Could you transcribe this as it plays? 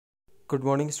Good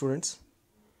morning, students.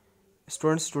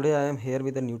 Students, today I am here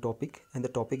with a new topic, and the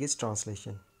topic is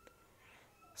translation.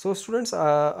 So, students,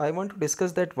 I want to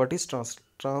discuss that what is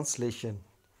translation.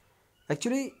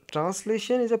 Actually,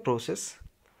 translation is a process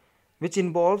which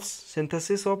involves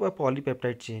synthesis of a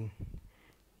polypeptide chain,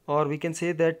 or we can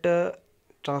say that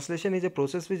translation is a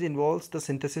process which involves the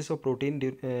synthesis of protein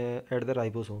at the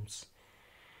ribosomes.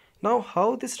 Now,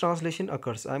 how this translation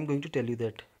occurs, I am going to tell you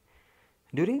that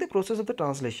during the process of the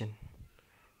translation,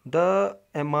 the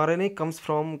mRNA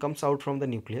comes out from the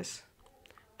nucleus,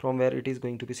 from where it is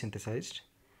going to be synthesized,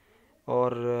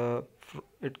 or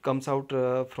it comes out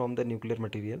from the nuclear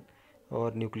material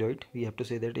or nucleoid. We have to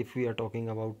say that if we are talking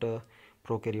about a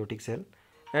prokaryotic cell,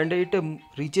 and it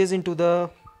reaches into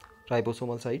the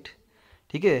ribosomal site.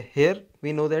 Okay, here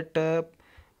we know that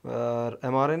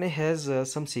mRNA has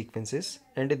some sequences,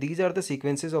 and these are the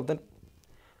sequences of the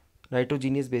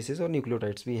nitrogenous bases or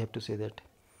nucleotides. We have to say that,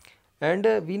 and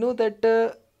we know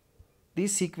that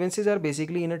these sequences are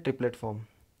basically in a triplet form.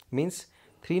 Means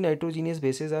three nitrogenous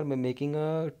bases are making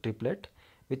a triplet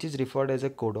which is referred as a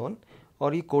codon.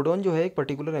 और ये codon जो है एक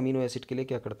particular amino acid के लिए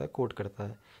क्या करता है, कोड करता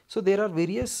है. सो देर आर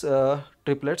वेरियस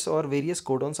ट्रिपलेट्स और various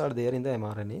codons are there in the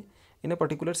mRNA in a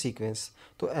particular sequence.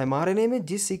 तो एमआरएनए में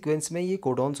जिस सीक्वेंस में ये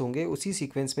कोडॉन्स होंगे उसी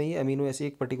सीक्वेंस में ये अमीनो एसिड,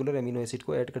 एक पर्टिकुलर अमीनो एसिड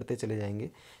को ऐड करते चले जाएंगे.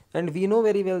 And we know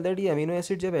very well that ये अमीनो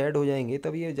एसिड जब ऐड हो जाएंगे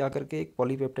तब ये जा करके एक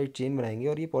पॉलीपेप्टाइड चेन बनाएंगे,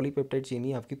 और ये पॉलीपेप्टाइड चेन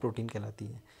ही आपकी प्रोटीन कहलाती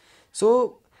है.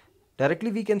 सो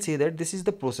directly we can say that this is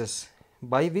the process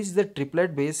by which the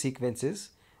triplet based sequences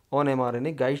on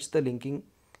mRNA guides the linking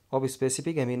of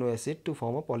specific amino acid to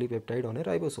form a polypeptide on a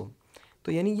ribosome.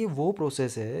 तो यानी ये वो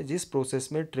process है जिस process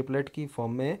में triplet की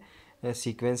form में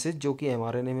sequences जो कि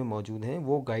mRNA में मौजूद हैं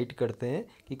वो गाइड करते हैं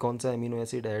कि कौन सा अमीनो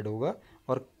एसिड ऐड होगा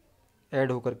और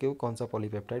ऐड होकर के वो कौन सा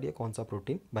पॉलीपेप्टाइड या कौन सा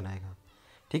प्रोटीन बनाएगा.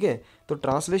 ठीक है, तो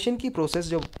ट्रांसलेशन की प्रोसेस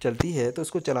जब चलती है तो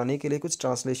उसको चलाने के लिए कुछ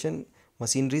ट्रांसलेशन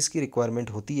मशीनरीज की रिक्वायरमेंट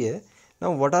होती है.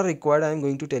 Now what are required, I am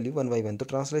going to tell you one by one. तो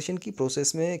ट्रांसलेशन की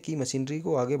प्रोसेस में की मशीनरी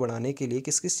को आगे बढ़ाने के लिए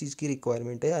किस किस चीज़ की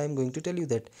रिक्वायरमेंट है, I am going to tell you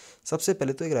that. सबसे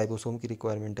पहले तो एक राइबोसोम की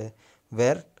रिक्वायरमेंट है,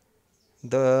 where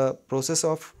the process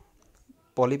of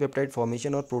polypeptide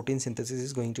formation और protein synthesis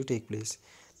is going to take place.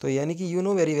 तो यानी कि you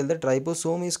know very well that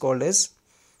ribosome is called as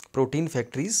protein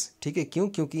factories. ठीक है, क्यों?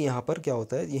 क्योंकि यहाँ पर क्या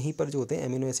होता है, यहीं पर जो होते हैं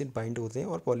एमिनो एसिड बाइंड होते हैं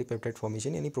और पॉलीपेप्टाइड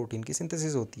फॉर्मेशन यानी प्रोटीन की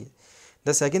सिंथेसिस होती है.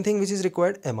 The second thing which is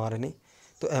required, mRNA.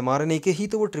 तो एमआरएनए के ही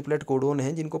तो वो ट्रिपलेट कोडोन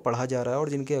हैं जिनको पढ़ा जा रहा है और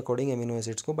जिनके अकॉर्डिंग एमिनो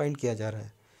एसिड्स को बाइंड किया जा रहा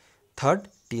है. Third,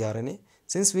 tRNA.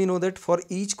 Since we know that for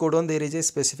each codon there is a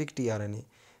specific tRNA.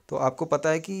 तो आपको पता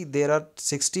है कि there are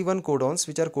 61 codons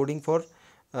which are coding for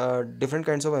different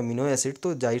kinds of amino acid.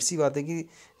 तो जाहिर सी बात है कि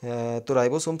तो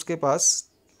राइबोसोम्स के पास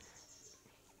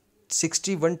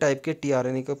 61 टाइप के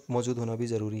टीआरएनए का मौजूद होना भी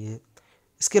ज़रूरी है.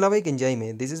 इसके अलावा एक एंजाइम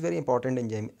है, this is very important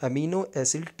enzyme, amino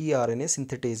acid tRNA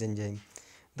synthetase enzyme.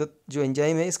 जो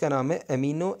एंजाइम है इसका नाम है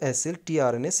अमीनो एसिड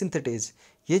टीआरएनए सिंथेटेज.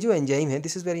 ये जो एंजाइम है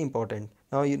this is very important.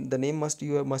 Now the name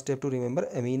you must have to remember,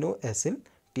 amino acid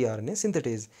tRNA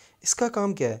synthetase. इसका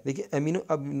काम क्या है, देखिए अमीनो.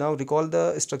 अब now recall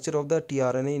the structure of the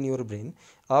tRNA in your brain.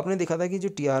 आपने देखा था कि जो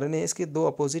टीआरएनए है इसके दो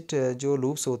अपोजिट जो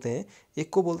लूप्स होते हैं, एक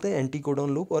को बोलते हैं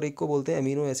एंटीकोडॉन लूप और एक को बोलते हैं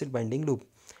अमीनो एसिड बाइंडिंग लूप.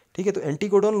 ठीक है, तो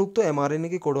एंटीकोडॉन लूप तो एमआरएनए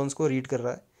के कोडॉन्स को रीड कर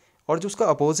रहा है, और जो उसका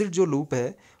अपोजिट जो लूप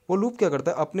है वो लूप क्या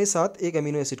करता है, अपने साथ एक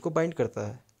अमीनो एसिड को बाइंड करता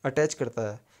है, अटैच करता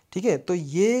है. ठीक है, तो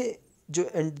ये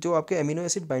जो आपके अमीनो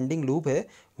एसिड बाइंडिंग लूप है,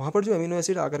 वहाँ पर जो अमीनो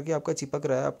एसिड आकर के आपका चिपक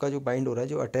रहा है, आपका जो बाइंड हो रहा है,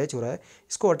 जो अटैच हो रहा है,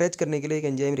 इसको अटैच करने के लिए एक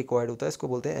एंजाइम रिक्वायर्ड होता है. इसको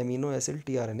बोलते हैं amino acid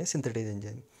tRNA synthetase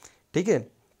enzyme. ठीक है,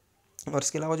 और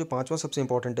इसके अलावा जो पांचवा सबसे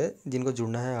इंपॉर्टेंट है जिनको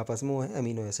जुड़ना है आपस में वो है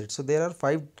amino acid. So there are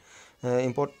 5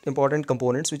 important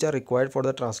components which are required for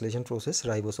the translation process: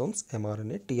 ribosomes,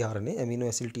 mRNA, tRNA, amino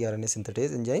acid tRNA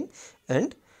synthetase enzyme,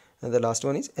 and the last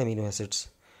one is amino acids.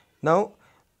 Now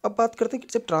अब बात करते हैं कि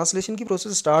जब ट्रांसलेशन की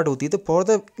process start होती है तो for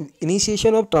the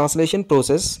initiation of translation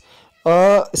process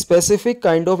specific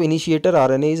kind of initiator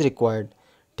RNA is required.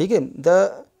 ठीक है,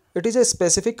 the it is a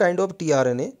specific kind of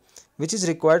tRNA which is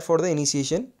required for the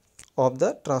initiation of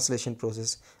the translation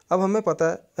process. अब हमें पता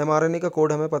है mRNA का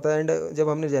code हमें पता है, एंड जब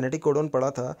हमने जेनेटिक कोडॉन पढ़ा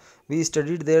था we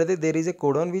studied there is a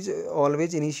codon which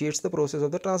always initiates the process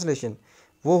of the translation.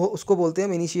 वो उसको बोलते हैं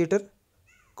हम इनिशिएटर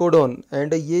कोडॉन.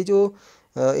 एंड ये जो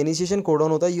इनिशिएशन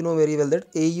कोडॉन होता है, you know very well that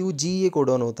AUG ये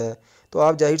कोडॉन होता है. तो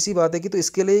आप जाहिर सी बात है कि तो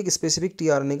इसके लिए एक स्पेसिफिक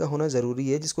टीआरएनए का होना ज़रूरी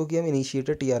है, जिसको कि हम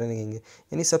इनिशिएटेड टीआरएनए कहेंगे।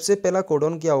 यानी सबसे पहला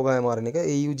कोडॉन क्या होगा एमआरएनए का,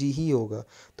 एयूजी ही होगा।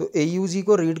 तो एयूजी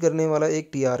को रीड करने वाला एक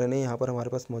टीआरएनए यहाँ पर हमारे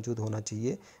पास मौजूद होना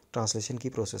चाहिए ट्रांसलेशन की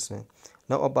प्रोसेस में।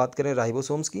 ना अब बात करें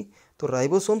राइबोसोम्स की, तो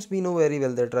ribosomes we know very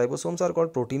well that ribosomes are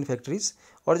called protein factories.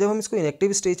 और जब हम इसको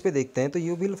इनएक्टिव स्टेज पे देखते हैं तो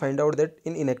you will find out that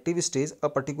in inactive stage a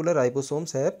particular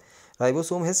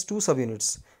ribosome has to सब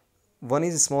यूनिट्स, वन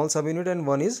इज स्मॉल सब unit and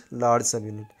one is large सब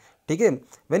यूनिट। ठीक है,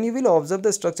 when you will observe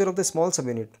the structure of the small सब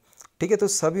unit, ठीक है, तो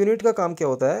सब यूनिट का काम क्या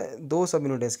होता है, दो सब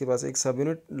यूनिट है इसके पास, एक सब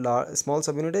यूनिट स्मॉल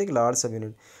सब यूनिट है, एक लार्ज सब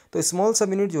यूनिट। तो स्मॉल सब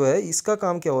यूनिट जो है इसका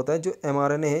काम क्या होता है, जो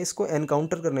एमआरएनए है इसको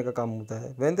एनकाउंटर करने का काम होता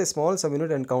है। व्हेन द स्मॉल सब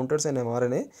unit encounters N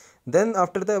mRNA, then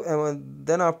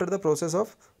after the process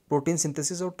of protein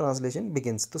synthesis और ट्रांसलेशन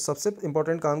बिगिंस। तो सबसे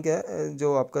इंपॉर्टेंट काम क्या है,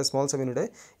 जो आपका स्मॉल सब यूनिट है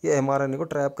ये एमआरएनए को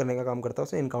ट्रैप करने का काम करता है,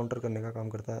 उसे इनकाउंटर करने का काम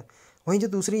करता है। वहीं जो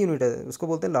दूसरी यूनिट है उसको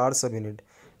बोलते हैं लार्ज सब यूनिट।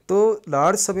 तो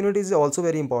लार्ज सब unit is also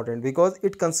very important because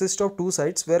it consist of to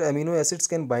sites where amino acids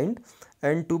can bind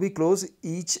and to be close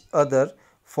each other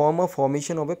form a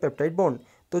formation of A peptide bond.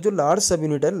 तो जो large सब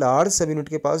unit है, large सब unit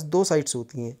के पास दो sites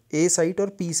होती हैं, ए site और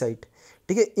पी साइट।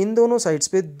 ठीक है, इन दोनों साइट्स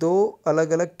पे दो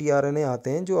अलग अलग टीआरएनए आते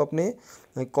हैं जो अपने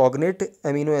कॉग्नेट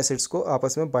एमिनो एसिड्स को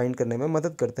आपस में बाइंड करने में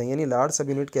मदद करते हैं। यानी लार्ज सब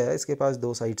यूनिट क्या है, इसके पास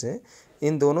दो साइट्स हैं,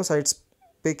 इन दोनों साइट्स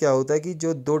पे क्या होता है कि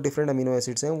जो दो डिफरेंट अमीनो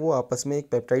एसिड्स हैं वो आपस में एक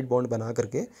पेप्टाइड बॉन्ड बना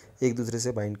करके एक दूसरे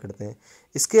से बाइंड करते हैं।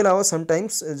 इसके अलावा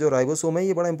समटाइम्स जो राइबोसोम है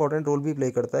ये बड़ा इंपॉर्टेंट रोल भी प्ले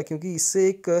करता है, क्योंकि इससे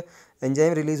एक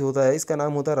एंजाइम रिलीज होता है, इसका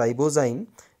नाम होता है राइबोजाइम।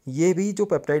 ये भी जो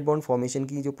पेप्टाइड बॉन्ड फॉर्मेशन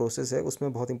की जो प्रोसेस है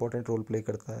उसमें बहुत इंपॉर्टेंट रोल प्ले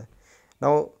करता है।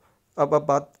 नाउ अब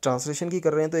बात ट्रांसलेशन की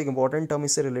कर रहे हैं, तो एक इंपॉर्टेंट टर्म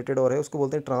इससे रिलेटेड और है, उसको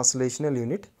बोलते हैं ट्रांसलेशनल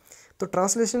यूनिट। तो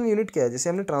ट्रांसलेशनल यूनिट क्या है, जैसे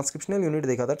हमने ट्रांसक्रिप्शनल यूनिट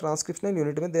देखा था, ट्रांसक्रिप्शनल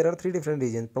यूनिट में there are three different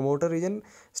reason, promoter reason,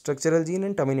 structural gene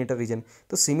and terminator reason.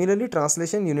 तो सिमिलरली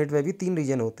ट्रांसलेशन यूनिट में भी तीन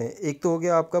रीजन होते हैं। एक तो हो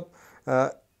गया आपका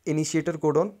इनिशिएटर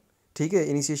कोडॉन, ठीक है,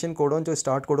 इनिशिएशन कोडॉन जो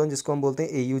स्टार्ट कोडॉन जिसको हम बोलते हैं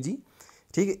एयूजी।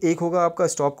 ठीक है, एक होगा आपका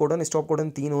स्टॉप कोडन, स्टॉप कोडन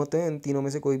तीन होते हैं, इन तीनों में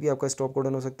से कोई भी आपका स्टॉप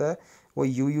कोडन हो सकता है, वो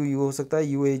यू हो सकता है,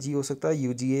 यूएजी हो सकता है,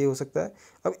 यूजीए हो सकता है।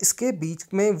 अब इसके बीच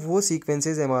में वो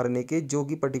सीक्वेंसेज एमआरएनए के जो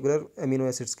कि पर्टिकुलर अमीनो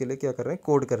एसिड्स के लिए क्या कर रहे हैं,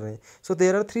 कोड कर रहे हैं। So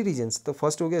there are three regions. तो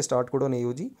फर्स्ट हो गया स्टार्ट कोडन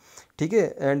एयूजी, ठीक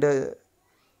है, एंड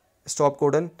स्टॉप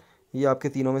कोडन, ये आपके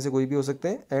तीनों में से कोई भी हो सकते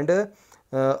हैं, and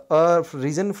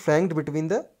reason flanked between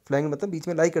the, flanked मतलब बीच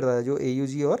में लाई करता है जो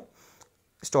एयूजी और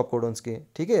स्टॉप कोडॉन्स के,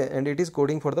 ठीक है, and it is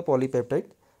coding for the polypeptide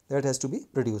that has to be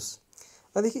produce.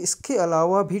 अब देखिए इसके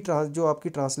अलावा भी जो आपकी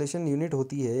ट्रांसलेशन यूनिट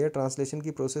होती है या ट्रांसलेशन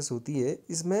की प्रोसेस होती है,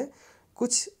 इसमें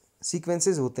कुछ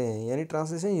सीक्वेंसेस होते हैं। यानी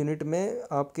ट्रांसलेशन यूनिट में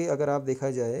आपके अगर आप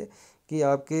देखा जाए कि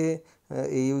आपके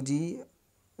एयूजी,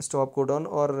 स्टॉप कोडॉन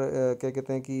और क्या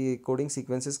कहते हैं कि कोडिंग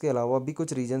सीक्वेंसेस के अलावा भी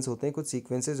कुछ रीजन्स होते हैं, कुछ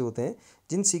सीक्वेंसेस होते हैं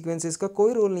जिन सीक्वेंसेस का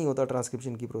कोई रोल नहीं होता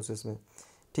ट्रांसक्रिप्शन की प्रोसेस में।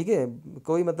 ठीक है,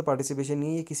 कोई मतलब पार्टिसिपेशन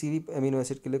नहीं है, किसी भी अमीनो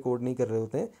एसिड के लिए कोड नहीं कर रहे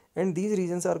होते हैं, and these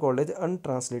regions are called as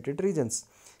untranslated regions.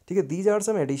 ठीक है, these are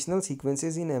some additional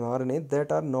sequences in mRNA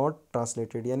that are not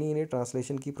translated, यानी इन्हें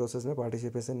ट्रांसलेशन की प्रोसेस में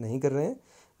पार्टिसिपेशन नहीं कर रहे हैं।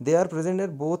 They are present at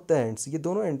both the ends, ये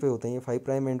दोनों एंड पे होते हैं, ये 5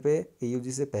 प्राइम एंड पे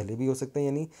एयूजी से पहले भी हो सकते हैं,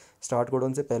 यानी स्टार्ट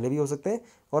कोडन से पहले भी हो सकते हैं,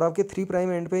 और आपके 3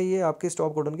 प्राइम एंड पे ये आपके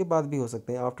स्टॉप कोडन के बाद भी हो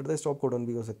सकते हैं, आफ्टर द स्टॉप कोडन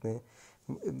भी हो सकते हैं।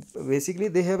 Basically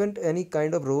they haven't any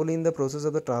kind of role in the process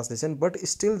of the translation, but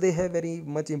still they have very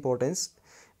much importance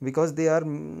because they are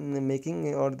making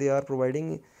or they are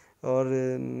providing or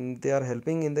they are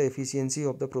helping in the efficiency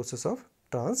of the process of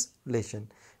translation.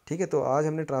 ठीक है, तो आज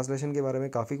हमने translation के बारे में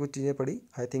काफ़ी कुछ चीज़ें पढ़ी।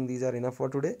 I think these are enough for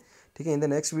today. ठीक है, in the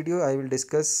next video I will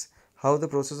discuss how the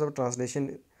process of translation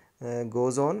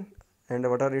goes on and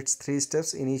what are its 3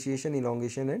 steps: initiation,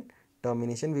 elongation and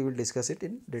termination. We will discuss it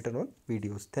in later on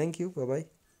videos. Thank you. Bye bye.